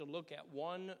look at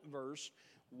one verse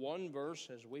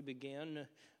as we begin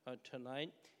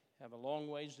tonight. Have a long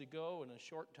ways to go and a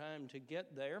short time to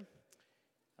get there.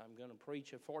 I'm going to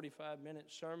preach a 45-minute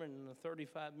sermon in a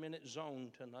 35-minute zone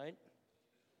tonight.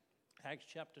 Acts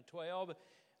chapter 12,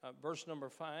 verse number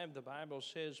 5, the Bible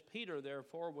says, Peter,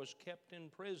 therefore, was kept in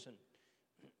prison.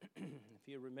 If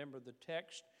you remember the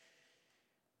text,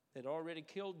 they'd already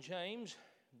killed James.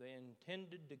 They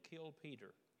intended to kill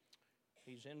Peter.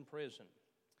 He's in prison.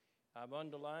 I've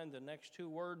underlined the next two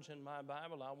words in my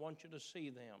Bible. I want you to see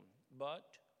them.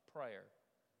 But prayer.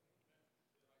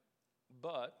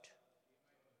 But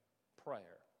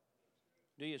prayer.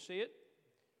 Do you see it?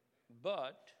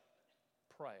 But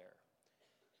prayer.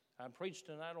 I preached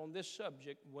tonight on this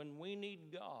subject, when we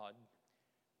need God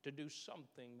to do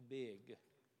something big.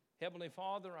 Heavenly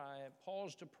Father, I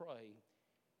pause to pray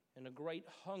in a great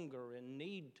hunger and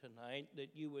need tonight that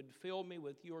you would fill me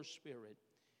with your Spirit.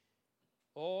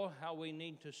 Oh, how we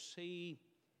need to see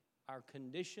our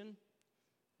condition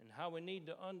and how we need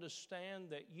to understand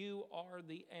that you are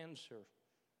the answer.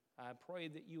 I pray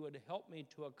that you would help me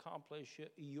to accomplish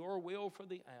your will for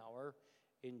the hour.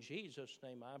 In Jesus'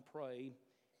 name I pray,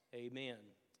 amen.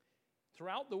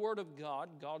 Throughout the Word of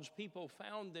God, God's people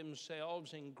found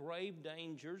themselves in grave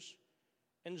dangers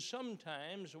and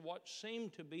sometimes what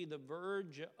seemed to be the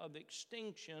verge of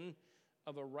extinction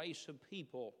of a race of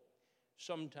people.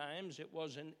 Sometimes it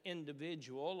was an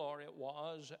individual or it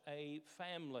was a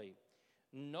family.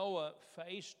 Noah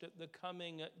faced the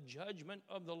coming judgment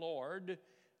of the Lord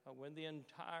when the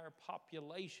entire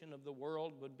population of the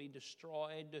world would be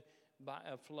destroyed by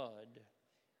a flood.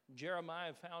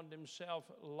 Jeremiah found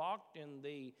himself locked in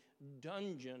the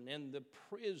dungeon, in the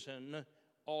prison,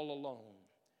 all alone.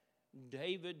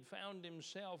 David found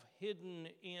himself hidden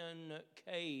in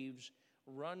caves,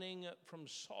 running from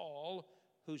Saul,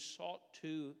 who sought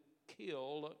to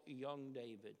kill young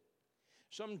David.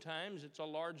 Sometimes it's a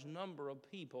large number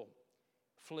of people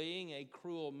fleeing a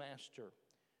cruel master.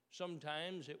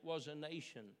 Sometimes it was a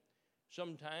nation.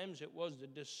 Sometimes it was the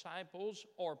disciples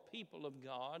or people of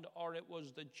God, or it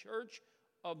was the church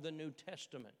of the New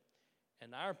Testament.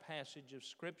 In our passage of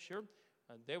Scripture,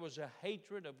 there was a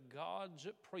hatred of God's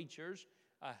preachers,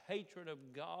 a hatred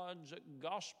of God's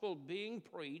gospel being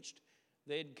preached.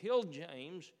 They had killed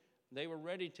James. They were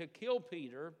ready to kill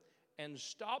Peter and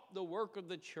stop the work of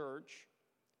the church,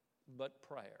 but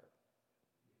prayer.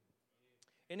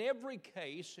 In every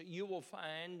case, you will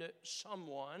find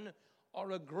someone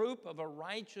or a group of a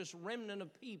righteous remnant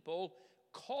of people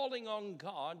calling on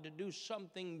God to do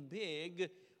something big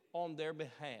on their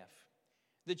behalf.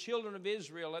 The children of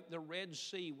Israel at the Red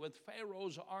Sea with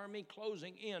Pharaoh's army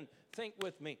closing in. Think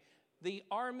with me. The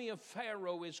army of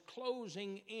Pharaoh is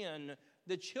closing in.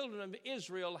 The children of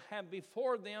Israel have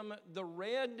before them the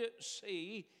Red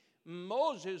Sea.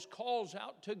 Moses calls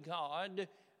out to God,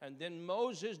 and then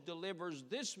Moses delivers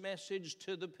this message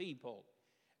to the people.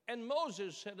 And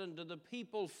Moses said unto the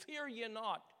people, Fear ye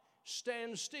not,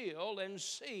 stand still and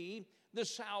see the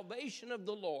salvation of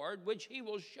the Lord, which he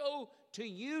will show to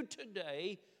you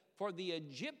today. For the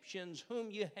Egyptians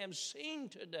whom ye have seen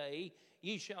today,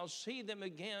 ye shall see them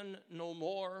again no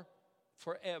more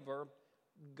forever.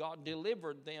 God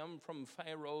delivered them from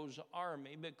Pharaoh's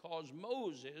army because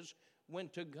Moses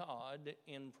went to God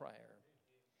in prayer.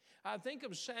 I think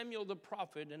of Samuel the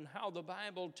prophet and how the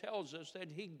Bible tells us that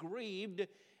he grieved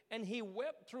and he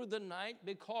wept through the night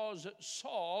because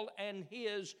Saul and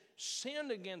his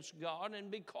sin against God,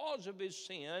 and because of his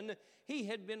sin, he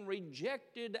had been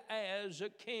rejected as a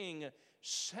king.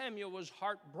 Samuel was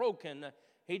heartbroken.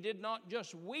 He did not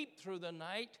just weep through the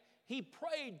night, he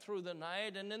prayed through the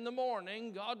night, and in the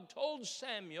morning, God told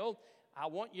Samuel, I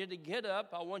want you to get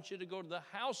up, I want you to go to the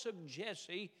house of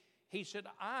Jesse. He said,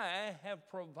 I have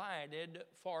provided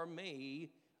for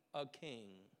me a king.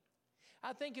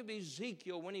 I think of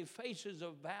Ezekiel when he faces a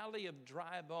valley of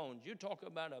dry bones. You talk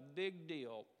about a big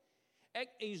deal.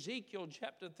 Ezekiel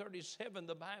chapter 37,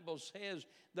 the Bible says,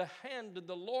 the hand of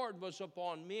the Lord was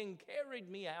upon me and carried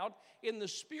me out in the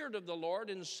spirit of the Lord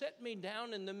and set me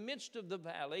down in the midst of the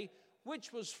valley,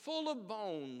 which was full of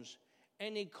bones.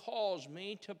 And he caused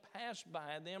me to pass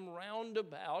by them round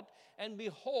about, and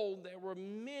behold, there were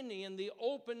many in the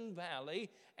open valley,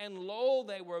 and lo,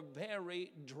 they were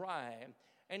very dry.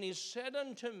 And he said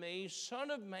unto me, Son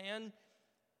of man,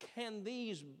 can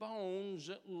these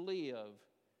bones live?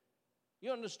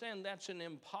 You understand that's an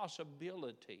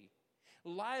impossibility.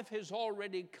 Life has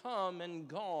already come and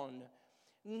gone.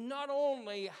 Not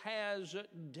only has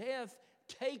death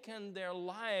taken their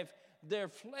life, their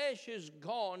flesh is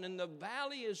gone, and the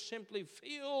valley is simply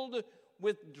filled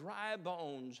with dry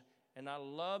bones. And I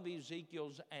love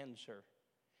Ezekiel's answer.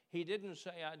 He didn't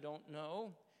say, I don't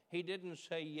know. He didn't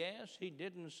say yes. He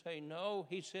didn't say no.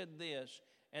 He said this,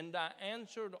 and I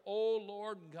answered, O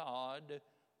Lord God,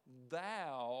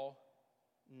 thou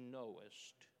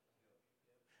knowest.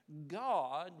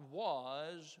 God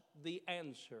was the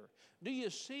answer. Do you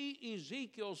see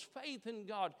Ezekiel's faith in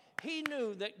God? He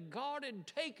knew that God had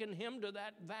taken him to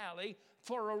that valley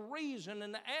for a reason,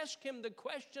 and asked him the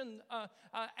question,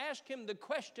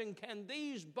 can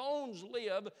these bones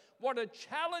live? What a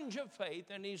challenge of faith.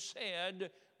 And he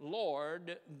said,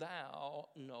 Lord, thou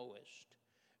knowest.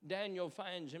 Daniel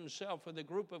finds himself with a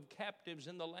group of captives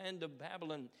in the land of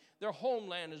Babylon. Their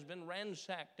homeland has been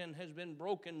ransacked and has been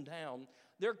broken down.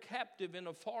 They're captive in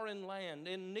a foreign land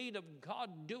in need of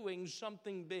God doing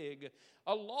something big.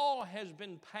 A law has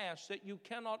been passed that you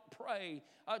cannot pray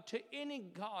to any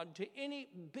God, to any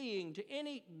being, to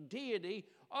any deity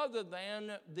other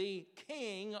than the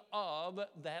king of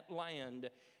that land.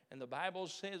 And the Bible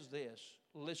says this.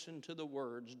 Listen to the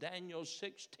words. Daniel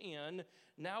 6:10.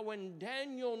 Now when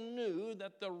Daniel knew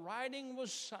that the writing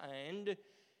was signed,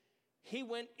 he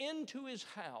went into his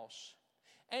house,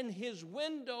 and his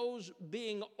windows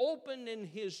being open in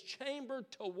his chamber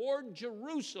toward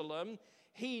Jerusalem,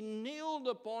 he kneeled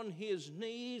upon his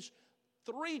knees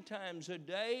 3 times a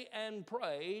day and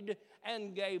prayed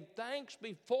and gave thanks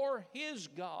before his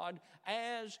God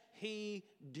as he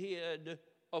did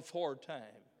aforetime.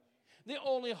 The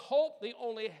only hope, the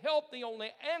only help, the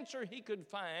only answer he could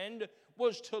find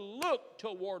was to look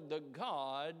toward the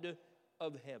God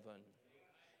of heaven.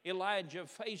 Elijah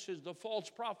faces the false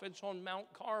prophets on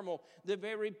Mount Carmel. The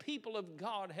very people of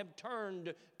God have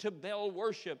turned to Baal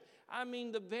worship. I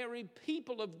mean, the very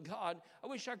people of God. I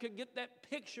wish I could get that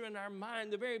picture in our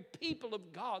mind. The very people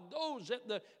of God, those that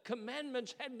the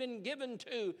commandments had been given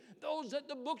to, those that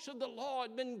the books of the law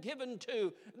had been given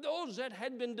to, those that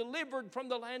had been delivered from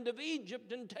the land of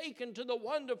Egypt and taken to the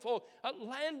wonderful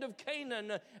land of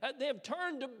Canaan. They have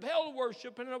turned to Baal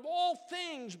worship, and of all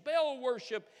things, Baal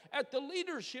worship at the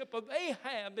leadership of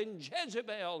Ahab and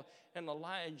Jezebel. And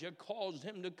Elijah caused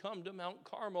him to come to Mount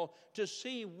Carmel to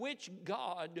see which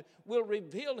God will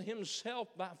reveal himself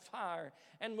by fire.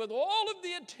 And with all of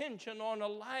the attention on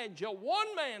Elijah,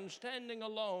 one man standing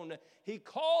alone, he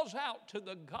calls out to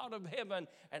the God of heaven.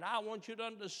 And I want you to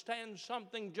understand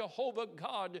something. Jehovah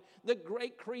God, the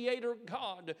great creator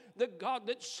God, the God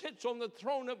that sits on the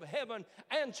throne of heaven,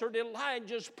 answered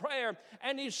Elijah's prayer.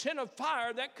 And he sent a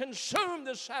fire that consumed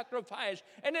the sacrifice,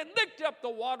 and it licked up the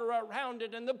water around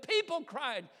it. And the people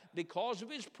cried, because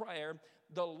of his prayer,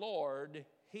 the Lord,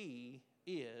 he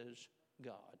is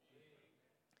God.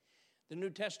 The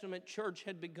New Testament church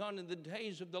had begun in the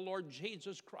days of the Lord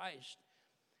Jesus Christ.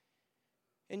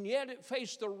 And yet it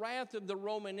faced the wrath of the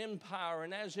Roman Empire.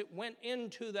 And as it went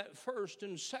into that first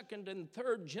and second and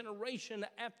third generation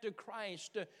after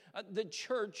Christ, the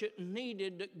church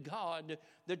needed God.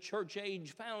 The church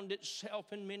age found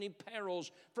itself in many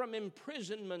perils, from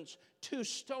imprisonments to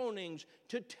stonings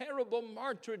to terrible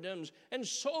martyrdoms. And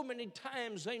so many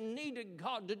times they needed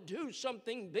God to do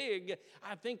something big.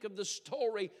 I think of the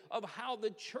story of how the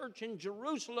church in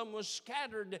Jerusalem was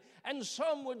scattered. And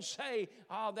some would say,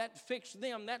 that fixed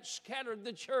them. That scattered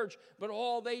the church. But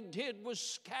all they did was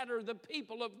scatter the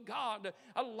people of God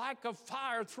like a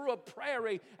fire through a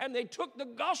prairie. And they took the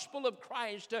gospel of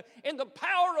Christ in the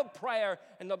power of prayer.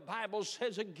 And the Bible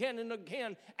says again and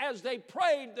again, as they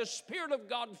prayed, the Spirit of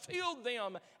God filled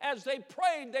them. As they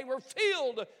prayed, they were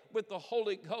filled with the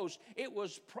Holy Ghost. It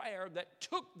was prayer that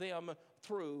took them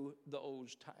through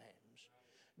those times.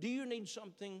 Do you need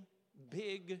something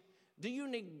big? Do you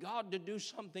need God to do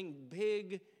something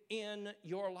big in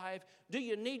your life? Do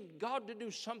you need God to do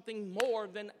something more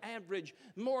than average,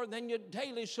 more than your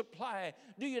daily supply?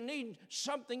 Do you need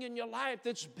something in your life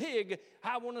that's big?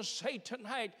 I want to say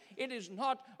tonight, it is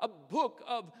not a book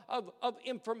of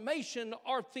information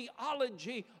or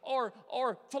theology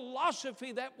or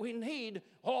philosophy that we need.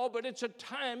 But it's a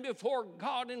time before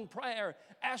God in prayer,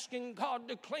 asking God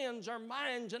to cleanse our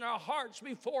minds and our hearts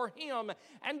before Him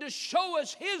and to show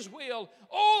us His will.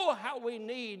 Oh, how we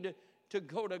need to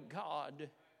go to God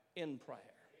in prayer.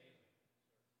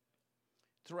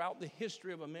 Throughout the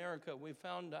history of America, we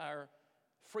found our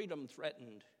freedom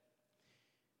threatened,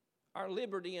 our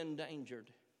liberty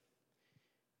endangered,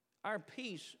 our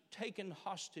peace taken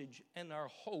hostage, and our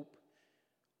hope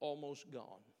almost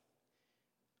gone.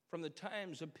 From the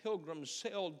times the pilgrims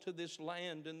sailed to this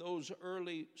land in those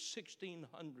early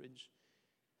 1600s,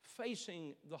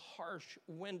 facing the harsh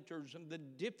winters and the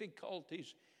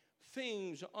difficulties,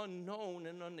 things unknown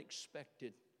and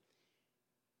unexpected.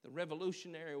 The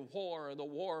Revolutionary War, or the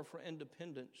War for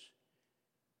Independence,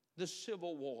 the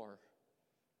Civil War,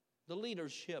 the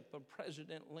leadership of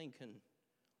President Lincoln,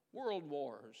 world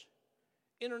wars,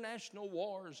 international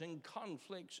wars and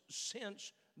conflicts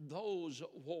since those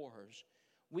wars.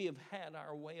 We have had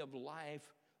our way of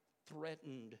life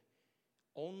threatened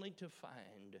only to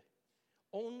find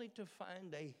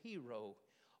a hero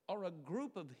or a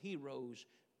group of heroes,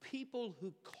 people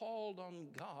who called on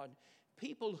God,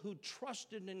 people who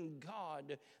trusted in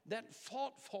God, that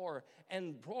fought for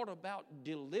and brought about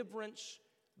deliverance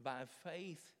by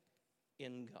faith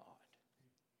in God.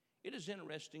 It is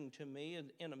interesting to me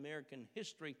in American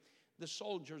history, the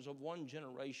soldiers of one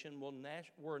generation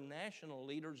were national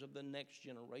leaders of the next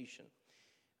generation.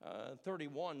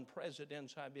 31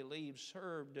 presidents, I believe,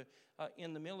 served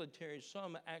in the military.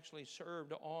 Some actually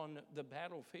served on the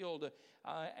battlefield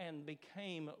and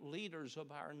became leaders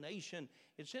of our nation.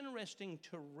 It's interesting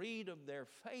to read of their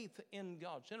faith in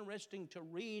God. It's interesting to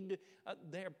read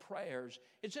their prayers.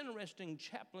 It's interesting,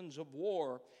 chaplains of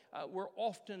war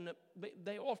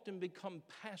they often became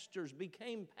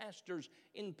pastors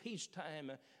in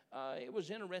peacetime. It was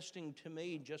interesting to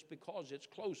me just because it's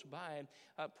close by.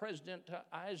 President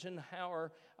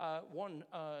Eisenhower, a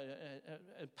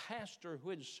pastor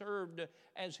who had served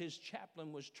as his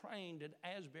chaplain, was trained at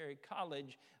Asbury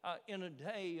College in a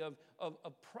day of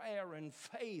prayer and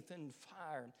faith and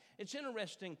fire. It's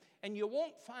interesting, and you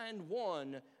won't find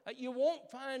one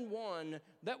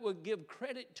that would give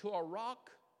credit to a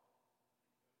rock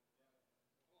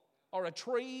or a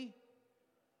tree,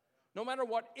 no matter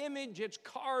what image it's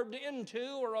carved into,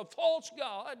 or a false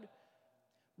god.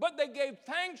 But they gave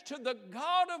thanks to the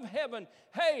God of heaven.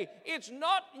 Hey, it's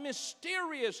not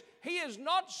mysterious. He is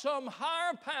not some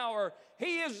higher power.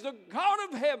 He is the God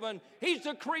of heaven. He's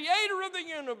the creator of the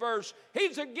universe.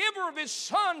 He's the giver of His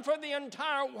Son for the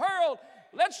entire world.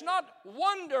 Let's not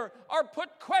wonder or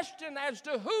put question as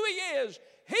to who He is.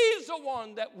 He's the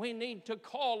one that we need to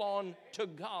call on to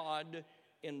God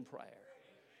in prayer.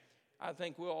 I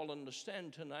think we all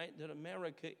understand tonight that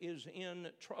America is in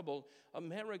trouble.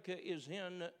 America is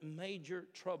in major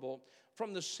trouble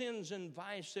from the sins and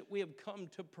vice that we have come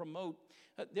to promote.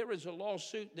 There is a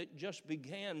lawsuit that just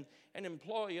began. An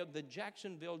employee of the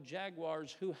Jacksonville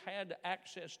Jaguars who had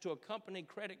access to a company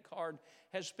credit card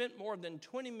has spent more than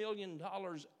 $20 million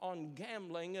on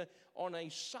gambling on a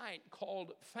site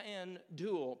called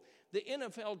FanDuel. The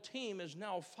NFL team has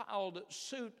now filed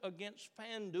suit against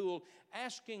FanDuel,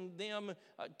 asking them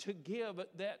to give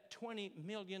that $20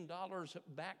 million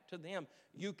back to them.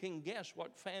 You can guess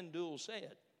what FanDuel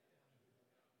said.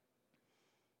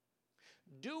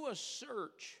 Do a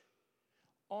search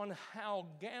on how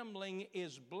gambling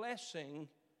is blessing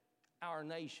our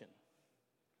nation.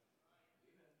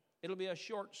 It'll be a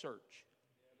short search.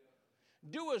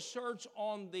 Do a search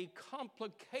on the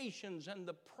complications and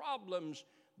the problems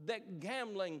that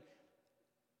gambling.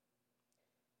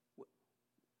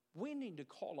 We need to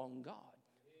call on God.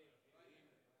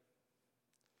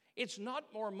 It's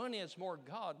not more money, it's more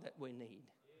God that we need.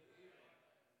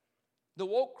 The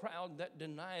woke crowd that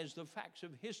denies the facts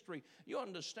of history. You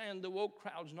understand, the woke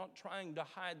crowd's not trying to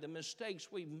hide the mistakes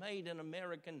we've made in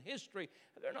American history.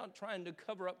 They're not trying to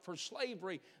cover up for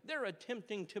slavery. They're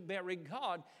attempting to bury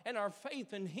God and our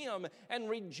faith in Him and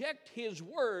reject His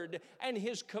word and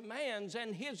His commands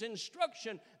and His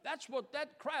instruction. That's what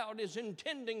that crowd is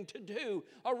intending to do.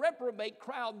 A reprobate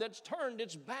crowd that's turned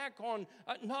its back on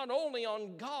not only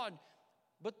on God,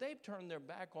 but they've turned their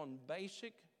back on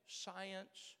basic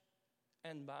science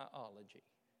and biology.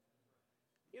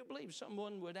 You believe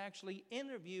someone would actually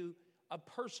interview a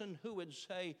person who would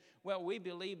say, well, we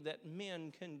believe that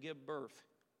men can give birth.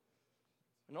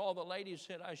 And all the ladies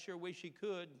said, I sure wish he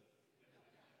could.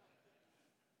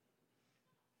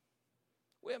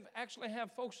 We actually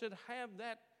have folks that have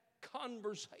that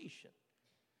conversation.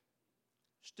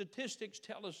 Statistics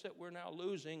tell us that we're now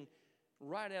losing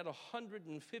right at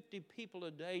 150 people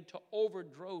a day to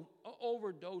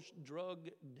overdose drug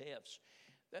deaths.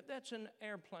 That's an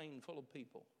airplane full of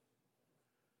people.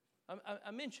 I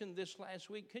mentioned this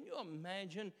last week. Can you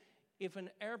imagine if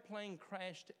an airplane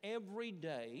crashed every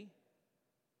day,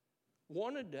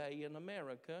 one a day in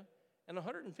America, and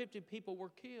 150 people were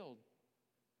killed?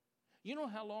 You know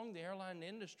how long the airline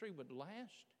industry would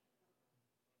last?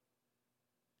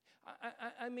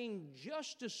 I mean,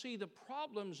 just to see the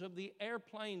problems of the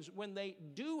airplanes when they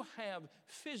do have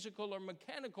physical or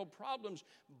mechanical problems,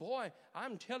 boy,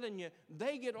 I'm telling you,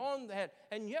 they get on that,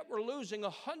 and yet we're losing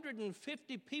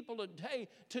 150 people a day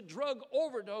to drug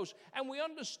overdose, and we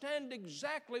understand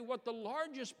exactly what the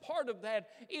largest part of that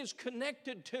is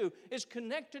connected to. It's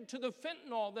connected to the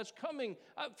fentanyl that's coming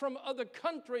from other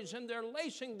countries, and they're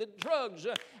lacing the drugs,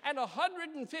 and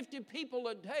 150 people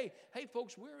a day. Hey,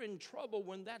 folks, we're in trouble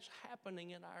when that's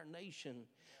happening in our nation.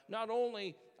 Not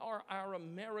only are our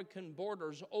American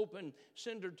borders open,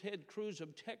 Senator Ted Cruz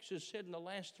of Texas said in the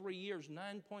last 3 years,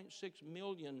 9.6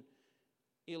 million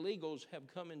illegals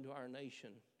have come into our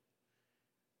nation.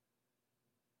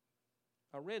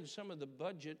 I read some of the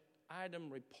budget item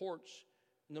reports,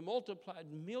 and the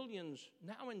multiplied millions,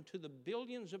 now into the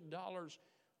billions of dollars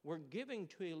we're giving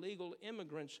to illegal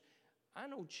immigrants. I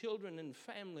know children and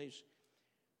families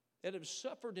that have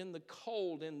suffered in the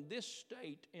cold in this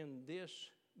state in this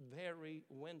very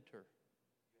winter.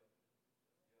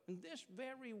 In this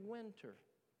very winter.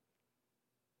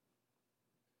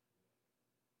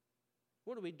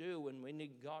 What do we do when we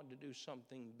need God to do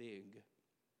something big?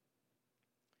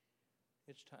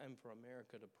 It's time for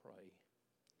America to pray.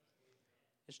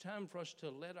 It's time for us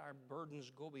to let our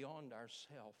burdens go beyond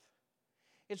ourselves.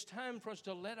 It's time for us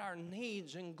to let our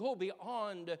needs and go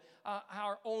beyond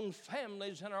our own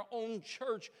families and our own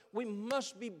church. We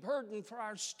must be burdened for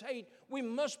our state. We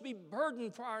must be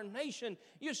burdened for our nation.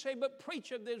 You say, but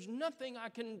preacher, there's nothing I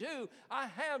can do. I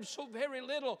have so very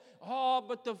little. Oh,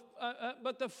 but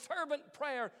the fervent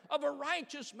prayer of a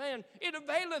righteous man, it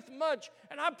availeth much.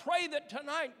 And I pray that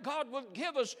tonight God will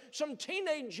give us some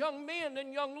teenage young men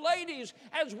and young ladies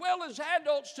as well as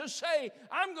adults to say,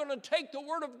 I'm going to take the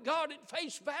Word of God at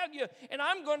face value, and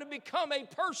I'm going to become a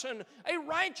person, a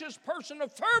righteous person, a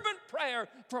fervent prayer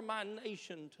for my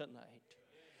nation tonight.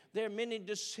 There are many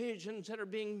decisions that are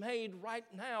being made right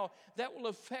now that will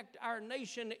affect our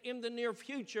nation in the near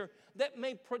future that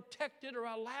may protect it or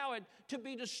allow it to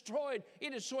be destroyed.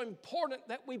 It is so important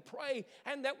that we pray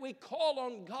and that we call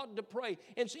on God to pray.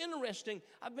 It's interesting.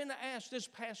 I've been asked this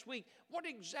past week, what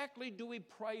exactly do we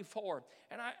pray for?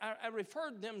 And I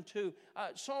referred them to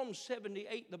Psalm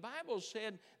 78. The Bible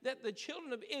said that the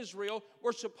children of Israel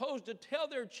were supposed to tell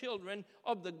their children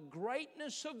of the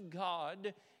greatness of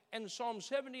God, and Psalm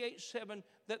 78:7,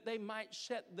 that they might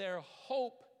set their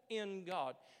hope in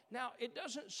God. Now, it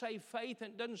doesn't say faith,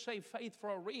 and it doesn't say faith for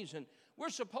a reason. We're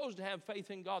supposed to have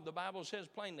faith in God. The Bible says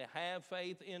plainly, have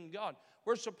faith in God.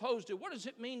 We're supposed to. What does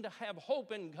it mean to have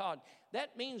hope in God?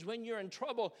 That means when you're in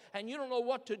trouble and you don't know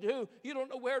what to do, you don't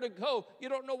know where to go, you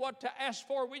don't know what to ask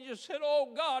for. We just said,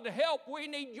 oh God, help. We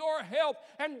need your help.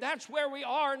 And that's where we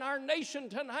are in our nation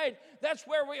tonight. That's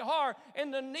where we are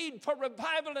in the need for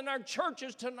revival in our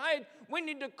churches tonight. We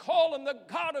need to call on the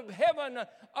God of heaven,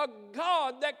 a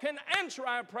God that can answer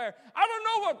our prayer. I don't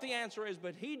know what the answer is,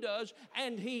 but He does,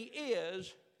 and He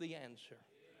is the answer.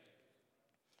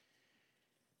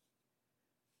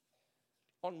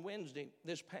 On Wednesday,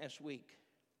 this past week,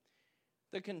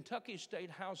 the Kentucky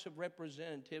State House of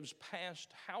Representatives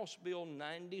passed House Bill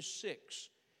 96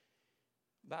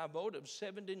 by a vote of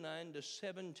 79 to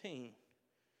 17.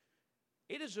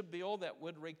 It is a bill that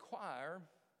would require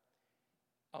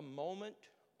a moment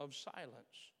of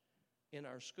silence in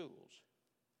our schools.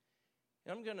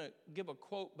 And I'm going to give a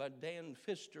quote by Dan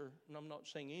Pfister, and I'm not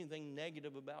saying anything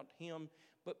negative about him,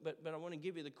 but I want to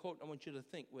give you the quote. I want you to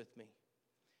think with me.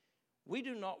 We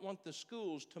do not want the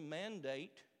schools to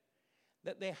mandate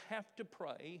that they have to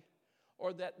pray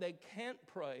or that they can't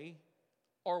pray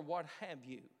or what have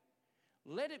you.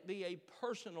 Let it be a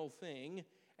personal thing,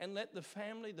 and let the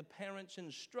family, the parents,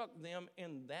 instruct them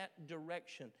in that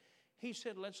direction. He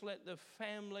said, let's let the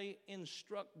family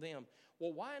instruct them.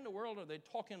 Well, why in the world are they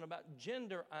talking about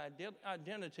gender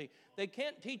identity? They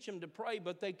can't teach them to pray,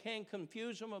 but they can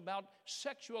confuse them about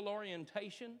sexual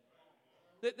orientation.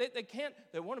 They can't.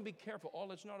 They want to be careful. Oh,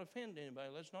 let's not offend anybody.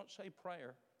 Let's not say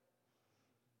prayer.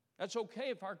 That's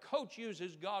okay if our coach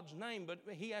uses God's name, but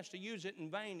he has to use it in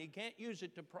vain. He can't use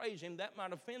it to praise Him. That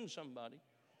might offend somebody.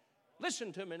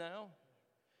 Listen to me now.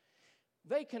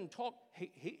 They can talk.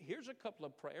 Here's a couple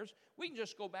of prayers. We can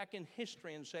just go back in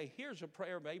history and say, here's a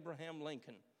prayer of Abraham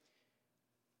Lincoln.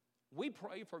 We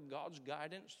pray for God's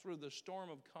guidance through the storm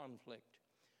of conflict,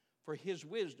 for His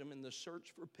wisdom in the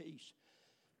search for peace.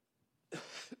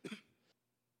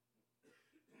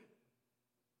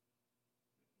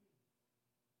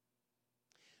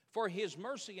 For His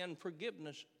mercy and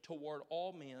forgiveness toward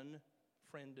all men,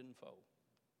 friend and foe.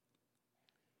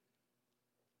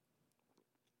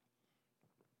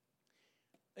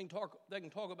 They can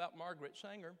talk about Margaret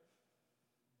Sanger.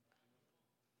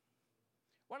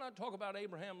 Why not talk about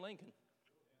Abraham Lincoln?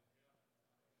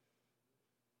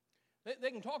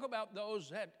 They can talk about those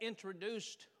that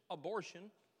introduced abortion.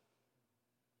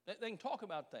 They can talk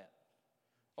about that.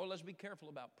 Oh, let's be careful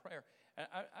about prayer.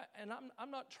 And I'm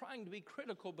not trying to be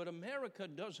critical, but America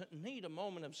doesn't need a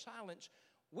moment of silence.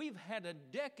 We've had a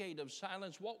decade of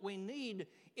silence. What we need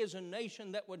is a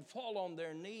nation that would fall on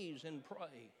their knees and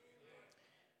pray.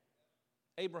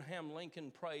 Abraham Lincoln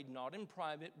prayed not in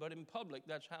private, but in public.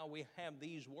 That's how we have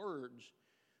these words.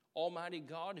 Almighty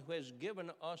God, who has given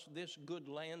us this good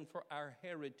land for our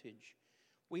heritage,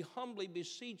 we humbly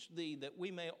beseech thee that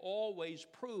we may always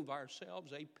prove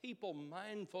ourselves a people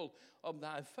mindful of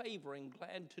thy favor and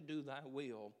glad to do thy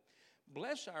will.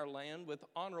 Bless our land with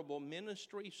honorable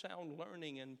ministry, sound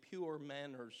learning, and pure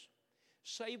manners.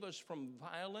 Save us from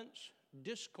violence,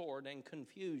 discord, and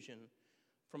confusion,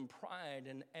 from pride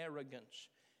and arrogance,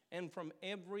 and from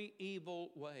every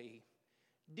evil way.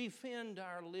 Defend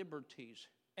our liberties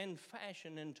and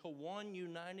fashion into one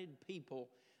united people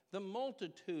the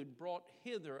multitude brought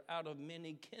hither out of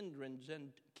many kindreds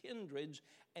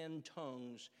and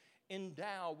tongues.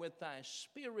 Endow with thy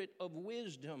spirit of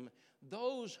wisdom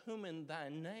those whom in thy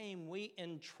name we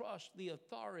entrust the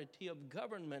authority of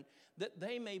government, that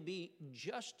they may be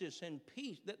justice and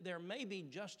peace, that there may be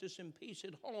justice and peace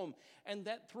at home, and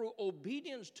that through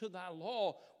obedience to thy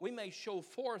law we may show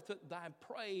forth thy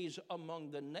praise among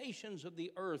the nations of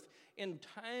the earth. In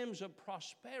times of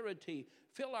prosperity,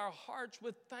 fill our hearts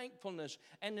with thankfulness,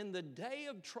 and in the day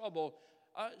of trouble,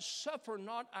 suffer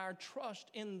not our trust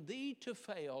in thee to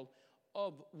fail,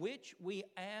 of which we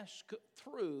ask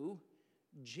through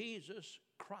Jesus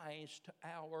Christ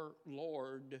our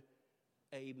Lord.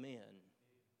 Amen.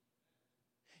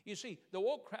 You see, the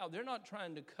woke crowd, they're not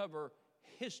trying to cover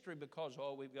history because,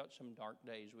 oh, we've got some dark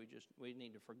days. We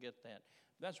need to forget that.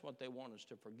 That's what they want us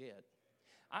to forget.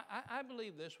 I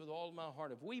believe this with all my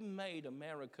heart. If we made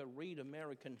America read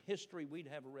American history, we'd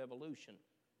have a revolution.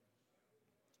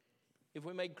 If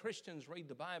we made Christians read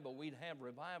the Bible, we'd have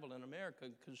revival in America.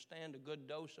 Could stand a good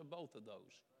dose of both of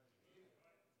those.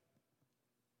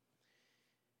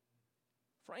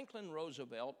 Franklin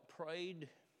Roosevelt prayed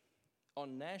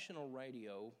on national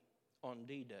radio on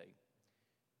D-Day.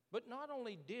 But not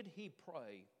only did he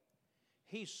pray,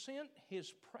 he sent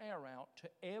his prayer out to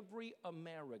every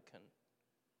American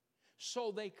so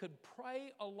they could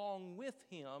pray along with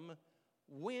him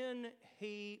when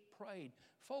he prayed.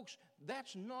 Folks,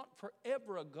 that's not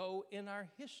forever ago in our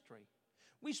history.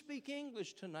 We speak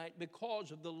English tonight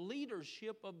because of the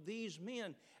leadership of these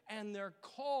men and their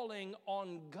calling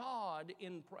on God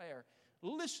in prayer.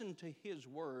 Listen to his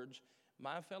words,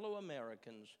 my fellow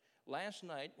Americans. Last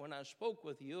night when I spoke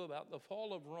with you about the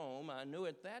fall of Rome, I knew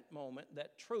at that moment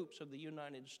that troops of the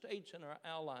United States and our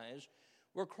allies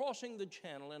were crossing the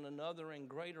channel in another and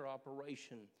greater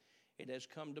operation. It has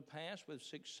come to pass with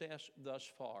success thus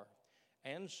far.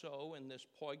 And so, in this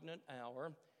poignant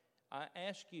hour, I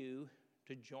ask you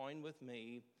to join with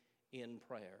me in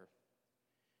prayer.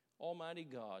 Almighty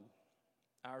God,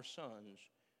 our sons,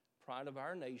 pride of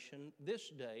our nation, this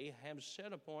day have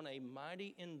set upon a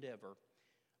mighty endeavor,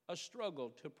 a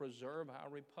struggle to preserve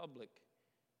our republic,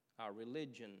 our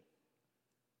religion,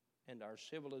 and our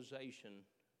civilization,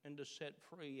 and to set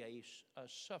free a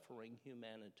suffering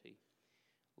humanity.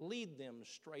 Lead them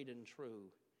straight and true.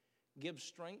 Give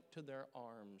strength to their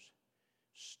arms,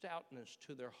 stoutness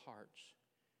to their hearts,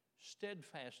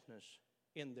 steadfastness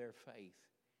in their faith.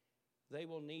 They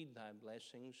will need thy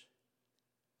blessings.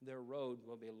 Their road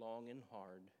will be long and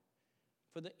hard.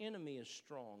 For the enemy is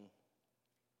strong.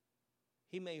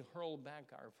 He may hurl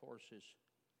back our forces.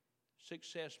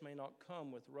 Success may not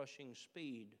come with rushing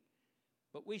speed,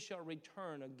 but we shall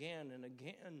return again and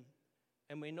again.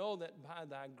 And we know that by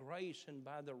thy grace and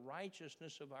by the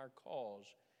righteousness of our cause,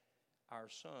 our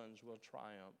sons will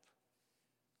triumph.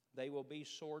 They will be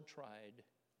sore tried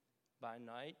by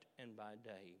night and by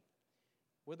day,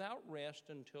 without rest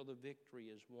until the victory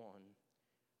is won.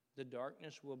 The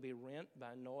darkness will be rent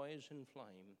by noise and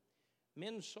flame.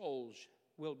 Men's souls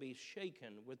will be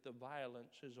shaken with the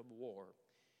violences of war.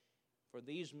 For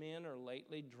these men are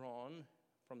lately drawn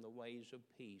from the ways of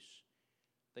peace.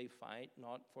 They fight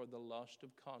not for the lust of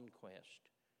conquest.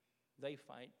 They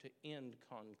fight to end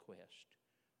conquest.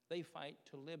 They fight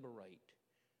to liberate.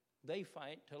 They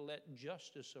fight to let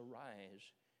justice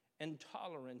arise and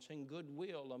tolerance and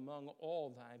goodwill among all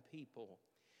thy people.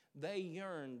 They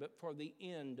yearn but for the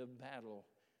end of battle,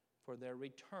 for their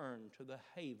return to the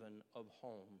haven of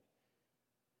home.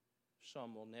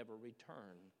 Some will never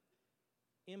return.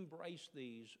 Embrace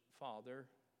these, Father,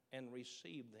 and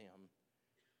receive them,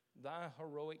 thy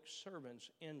heroic servants,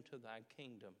 into thy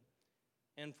kingdom.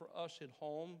 And for us at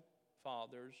home,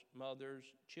 fathers, mothers,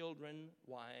 children,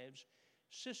 wives,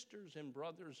 sisters, and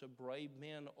brothers of brave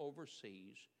men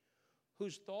overseas,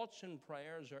 whose thoughts and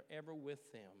prayers are ever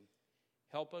with them,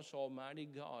 help us, Almighty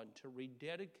God, to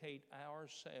rededicate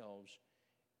ourselves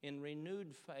in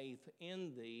renewed faith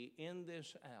in Thee in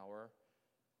this hour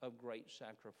of great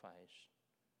sacrifice.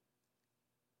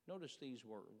 Notice these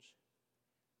words.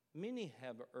 Many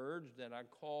have urged that I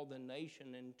call the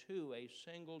nation into a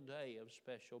single day of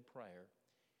special prayer.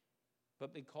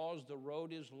 But because the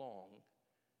road is long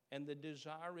and the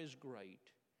desire is great,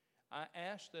 I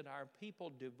ask that our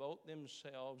people devote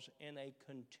themselves in a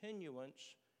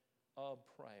continuance of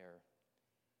prayer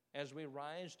as we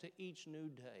rise to each new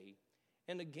day.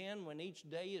 And again, when each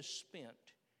day is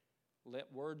spent,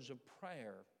 let words of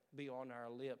prayer be on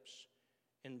our lips,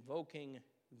 invoking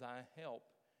Thy help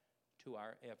to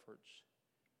our efforts.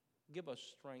 Give us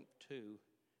strength to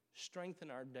strengthen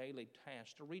our daily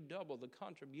tasks, to redouble the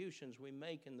contributions we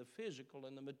make in the physical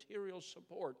and the material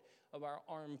support of our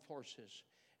armed forces.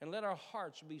 And let our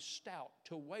hearts be stout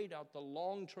to wait out the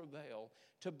long travail,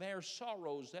 to bear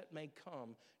sorrows that may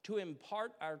come, to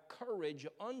impart our courage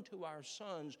unto our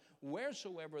sons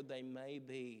wheresoever they may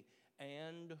be.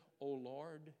 And, O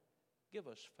Lord, give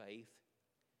us faith.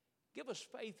 Give us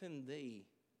faith in Thee,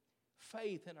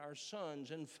 faith in our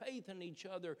sons, and faith in each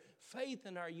other, faith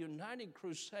in our united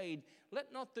crusade.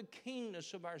 Let not the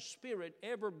keenness of our spirit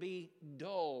ever be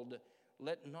dulled.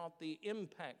 Let not the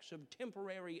impacts of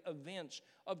temporary events,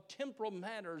 of temporal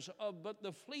matters, of but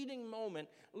the fleeting moment,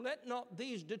 let not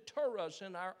these deter us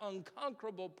in our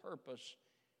unconquerable purpose.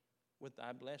 With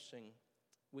Thy blessing,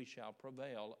 we shall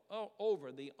prevail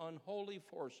over the unholy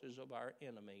forces of our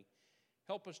enemy.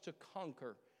 Help us to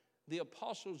conquer the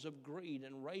apostles of greed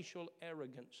and racial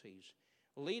arrogancies.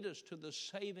 Lead us to the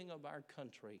saving of our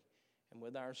country, and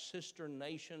with our sister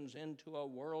nations into a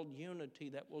world unity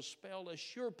that will spell a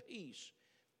sure peace,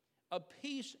 a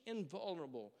peace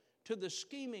invulnerable to the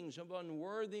schemings of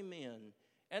unworthy men,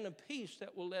 and a peace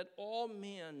that will let all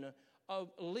men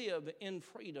live in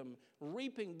freedom,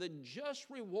 reaping the just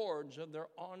rewards of their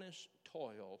honest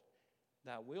toil.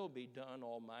 Thy will be done,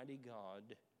 Almighty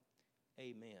God.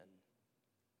 Amen.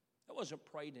 That wasn't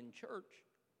prayed in church.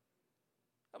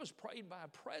 That was prayed by a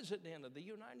president of the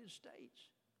United States.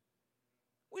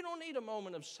 We don't need a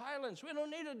moment of silence. We don't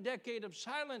need a decade of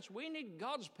silence. We need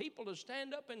God's people to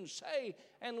stand up and say,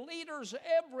 and leaders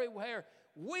everywhere,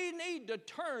 we need to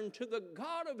turn to the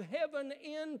God of heaven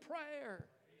in prayer.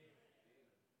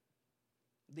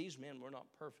 These men were not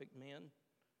perfect men.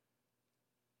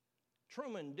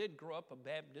 Truman did grow up a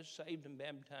Baptist, saved and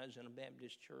baptized in a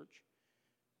Baptist church.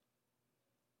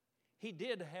 He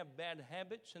did have bad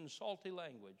habits and salty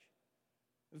language.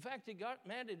 In fact, he got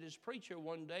mad at his preacher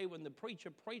one day when the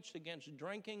preacher preached against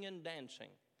drinking and dancing.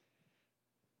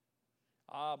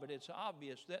 But it's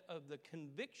obvious that of the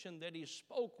conviction that he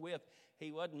spoke with,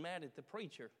 he wasn't mad at the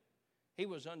preacher. He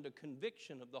was under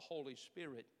conviction of the Holy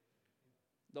Spirit.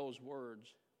 Those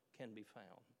words can be found.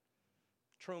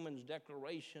 Truman's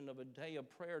declaration of a day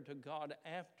of prayer to God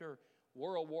after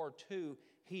World War II,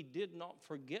 he did not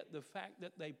forget the fact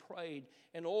that they prayed.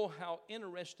 And oh, how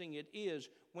interesting it is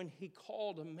when he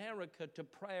called America to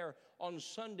prayer on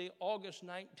Sunday, August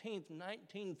 19th,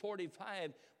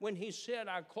 1945, when he said,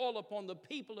 I call upon the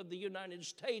people of the United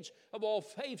States of all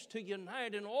faiths to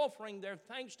unite in offering their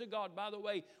thanks to God. By the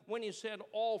way, when he said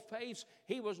all faiths,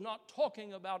 he was not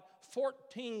talking about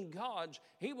 14 gods.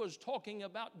 He was talking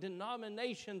about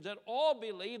denominations that all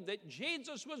believed that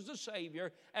Jesus was the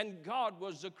Savior and God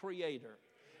was the Creator.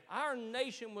 Our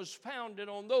nation was founded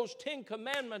on those 10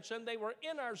 commandments, and they were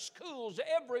in our schools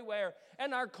everywhere,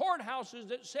 and our courthouses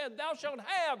that said, thou shalt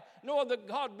have no other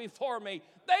God before me.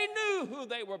 They knew who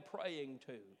they were praying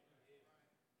to.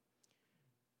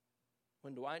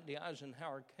 When Dwight D.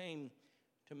 Eisenhower came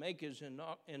to make his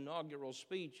inaugural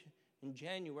speech in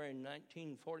January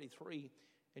 1943,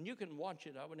 and you can watch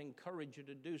it, I would encourage you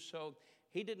to do so.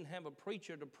 He didn't have a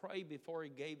preacher to pray before he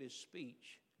gave his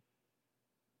speech.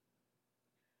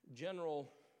 General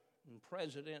and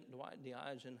President Dwight D.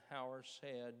 Eisenhower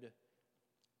said,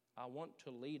 I want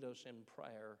to lead us in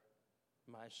prayer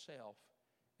myself.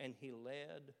 And he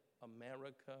led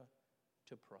America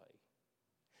to pray.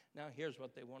 Now here's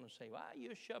what they want to say. Why are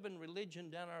you shoving religion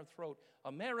down our throat?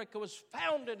 America was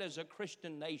founded as a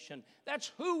Christian nation.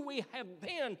 That's who we have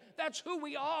been. That's who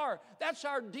we are. That's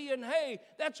our DNA.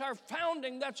 That's our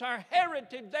founding. That's our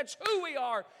heritage. That's who we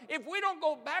are. If we don't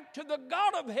go back to the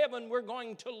God of heaven, we're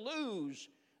going to lose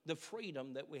the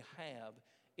freedom that we have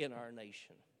in our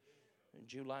nation. On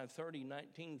July 30,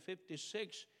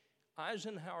 1956,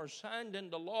 Eisenhower signed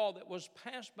into law that was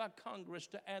passed by Congress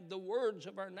to add the words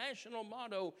of our national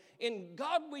motto, "In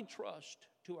God we trust,"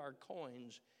 to our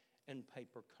coins and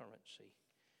paper currency.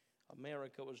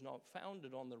 America was not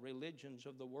founded on the religions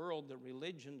of the world, the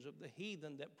religions of the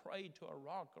heathen that prayed to a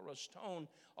rock or a stone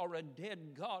or a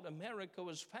dead God. America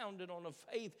was founded on a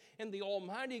faith in the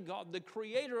Almighty God, the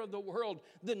creator of the world.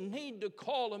 The need to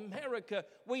call America,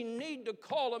 we need to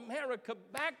call America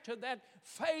back to that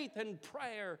faith and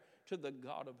prayer to the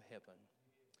God of heaven.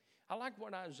 I like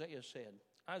what Isaiah said,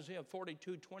 Isaiah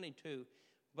 42:22.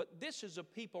 But this is a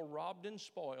people robbed and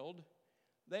spoiled.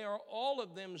 They are all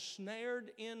of them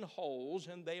snared in holes,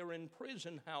 and they are in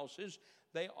prison houses.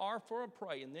 They are for a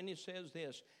prey. And then he says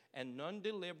this, and none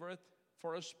delivereth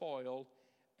for a spoil,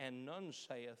 and none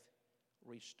saith,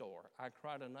 restore. I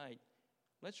cry tonight,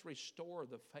 let's restore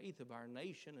the faith of our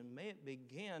nation, and may it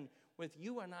begin with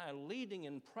you and I leading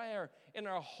in prayer in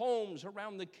our homes,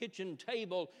 around the kitchen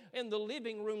table, in the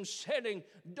living room setting.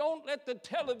 Don't let the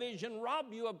television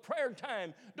rob you of prayer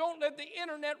time. Don't let the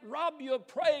internet rob you of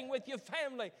praying with your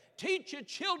family. Teach your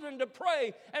children to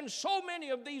pray. And so many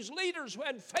of these leaders who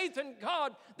had faith in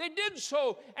God, they did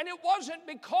so. And it wasn't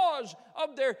because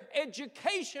of their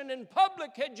education and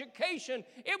public education.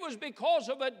 It was because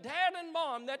of a dad and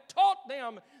mom that taught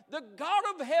them the God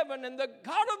of heaven and the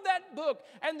God of that book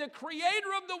and the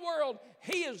creator of the world.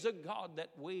 He is the God that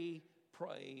we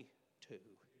pray to.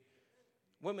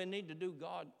 When we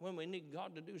need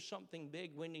God to do something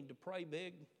big, we need to pray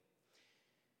big.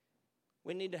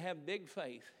 We need to have big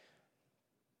faith.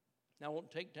 Now, I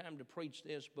won't take time to preach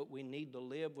this, but we need to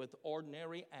live with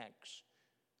ordinary acts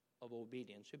of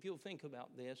obedience. If you'll think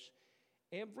about this,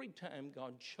 every time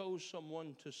God chose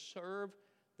someone to serve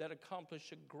that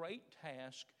accomplished a great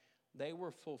task, they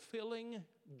were fulfilling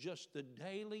just the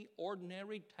daily,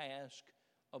 ordinary task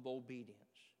of obedience.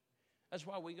 That's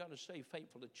why we got to stay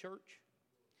faithful to church.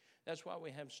 That's why we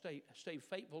have to stay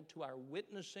faithful to our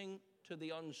witnessing to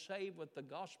the unsaved with the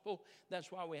gospel.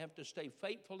 That's why we have to stay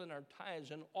faithful in our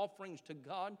tithes and offerings to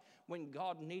God. When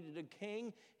God needed a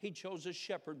king, he chose a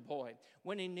shepherd boy.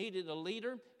 When he needed a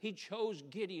leader, he chose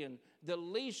Gideon, the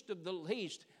least of the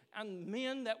least, and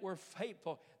men that were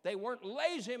faithful. They weren't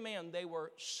lazy men, they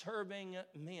were serving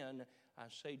men. I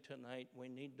say tonight, we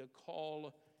need to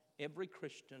call every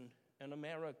Christian in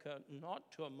America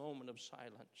not to a moment of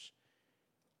silence.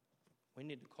 We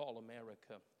need to call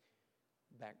America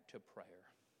back to prayer.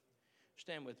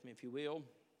 Stand with me, if you will.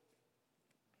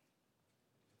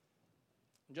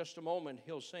 In just a moment,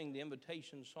 he'll sing the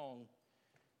invitation song.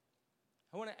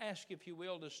 I want to ask you, if you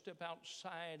will, to step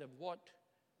outside of what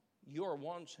your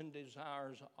wants and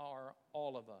desires are,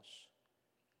 all of us.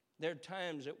 There are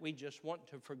times that we just want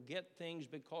to forget things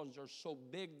because they're so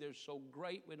big, they're so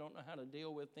great, we don't know how to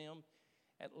deal with them.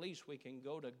 At least we can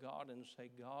go to God and say,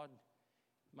 God,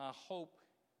 my hope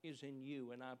is in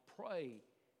you, and I pray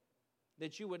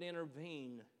that you would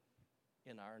intervene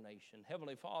in our nation.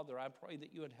 Heavenly Father, I pray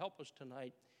that you would help us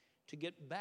tonight to get back